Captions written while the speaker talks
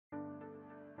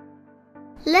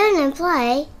Learn and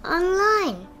play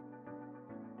online.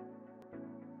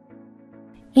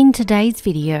 In today's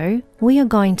video, we are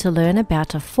going to learn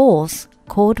about a force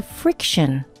called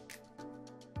friction.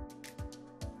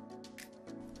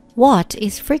 What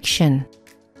is friction?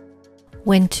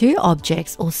 When two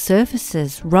objects or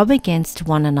surfaces rub against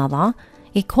one another,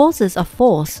 it causes a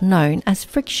force known as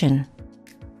friction.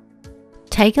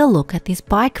 Take a look at this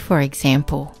bike, for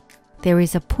example. There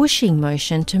is a pushing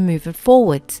motion to move it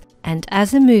forwards, and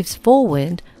as it moves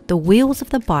forward, the wheels of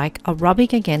the bike are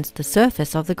rubbing against the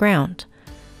surface of the ground.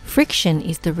 Friction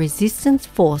is the resistance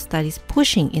force that is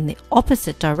pushing in the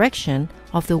opposite direction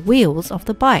of the wheels of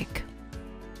the bike.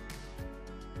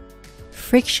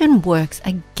 Friction works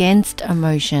against a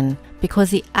motion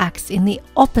because it acts in the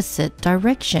opposite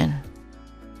direction.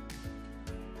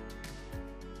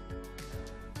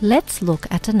 Let's look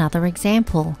at another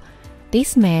example.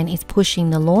 This man is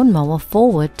pushing the lawnmower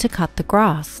forward to cut the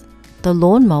grass. The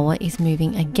lawnmower is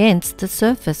moving against the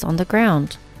surface on the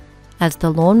ground. As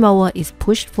the lawnmower is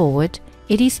pushed forward,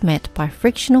 it is met by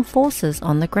frictional forces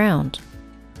on the ground.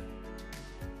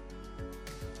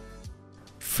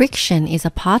 Friction is a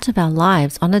part of our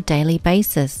lives on a daily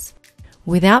basis.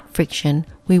 Without friction,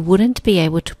 we wouldn't be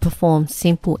able to perform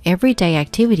simple everyday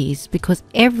activities because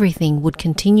everything would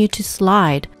continue to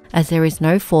slide as there is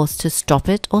no force to stop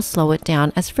it or slow it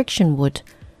down as friction would.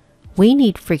 We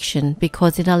need friction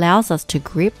because it allows us to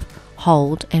grip,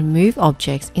 hold, and move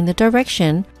objects in the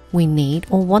direction we need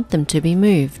or want them to be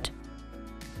moved.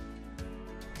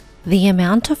 The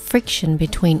amount of friction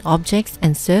between objects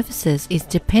and surfaces is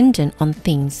dependent on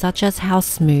things such as how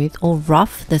smooth or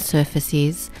rough the surface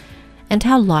is and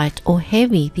how light or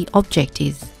heavy the object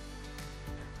is.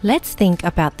 Let's think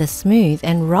about the smooth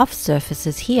and rough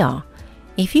surfaces here.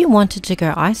 If you wanted to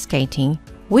go ice skating,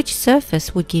 which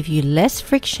surface would give you less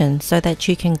friction so that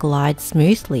you can glide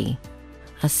smoothly?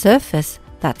 A surface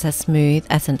that's as smooth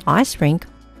as an ice rink,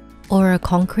 or a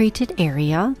concreted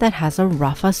area that has a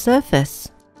rougher surface?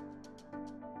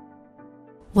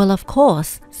 Well, of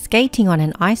course, skating on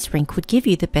an ice rink would give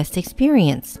you the best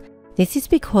experience. This is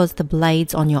because the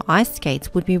blades on your ice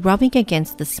skates would be rubbing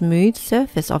against the smooth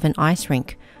surface of an ice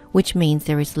rink, which means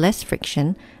there is less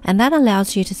friction, and that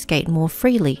allows you to skate more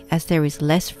freely as there is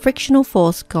less frictional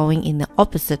force going in the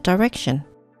opposite direction.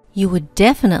 You would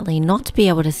definitely not be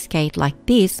able to skate like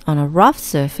this on a rough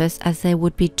surface as there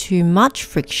would be too much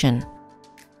friction.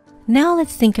 Now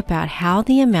let's think about how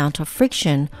the amount of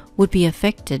friction would be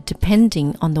affected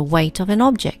depending on the weight of an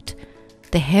object.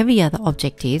 The heavier the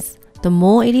object is, the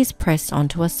more it is pressed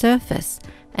onto a surface,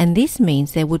 and this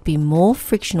means there would be more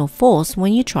frictional force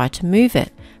when you try to move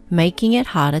it, making it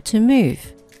harder to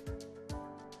move.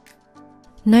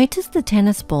 Notice the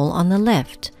tennis ball on the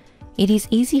left. It is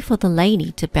easy for the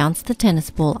lady to bounce the tennis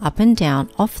ball up and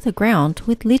down off the ground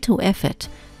with little effort,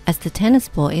 as the tennis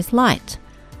ball is light,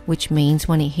 which means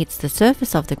when it hits the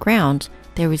surface of the ground,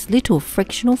 there is little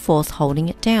frictional force holding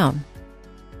it down.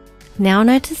 Now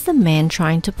notice the man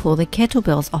trying to pull the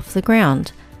kettlebells off the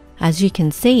ground. As you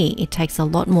can see, it takes a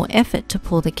lot more effort to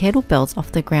pull the kettlebells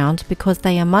off the ground because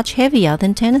they are much heavier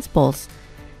than tennis balls.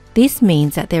 This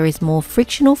means that there is more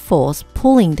frictional force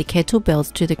pulling the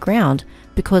kettlebells to the ground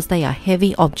because they are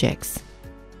heavy objects.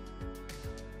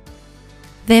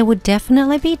 There would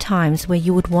definitely be times where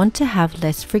you would want to have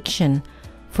less friction.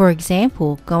 For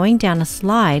example, going down a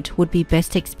slide would be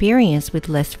best experienced with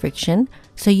less friction,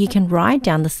 so you can ride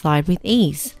down the slide with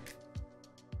ease.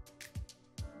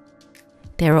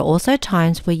 There are also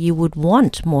times where you would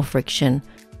want more friction,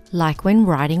 like when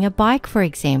riding a bike, for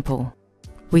example.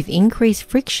 With increased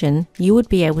friction, you would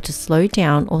be able to slow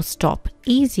down or stop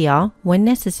easier when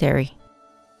necessary.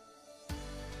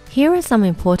 Here are some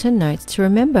important notes to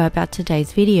remember about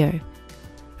today's video.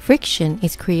 Friction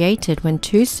is created when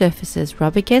two surfaces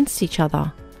rub against each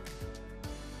other.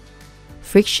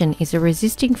 Friction is a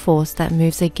resisting force that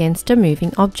moves against a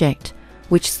moving object,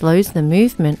 which slows the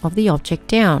movement of the object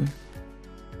down.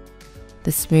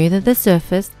 The smoother the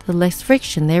surface, the less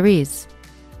friction there is.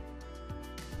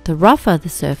 The rougher the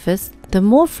surface, the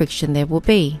more friction there will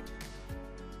be.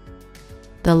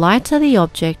 The lighter the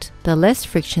object, the less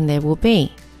friction there will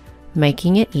be,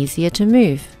 making it easier to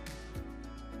move.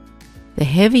 The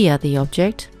heavier the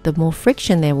object, the more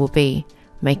friction there will be,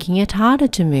 making it harder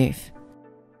to move.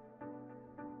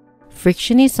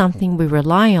 Friction is something we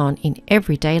rely on in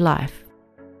everyday life.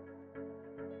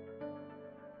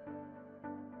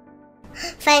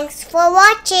 Thanks for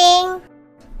watching.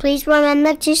 Please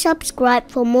remember to subscribe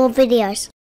for more videos.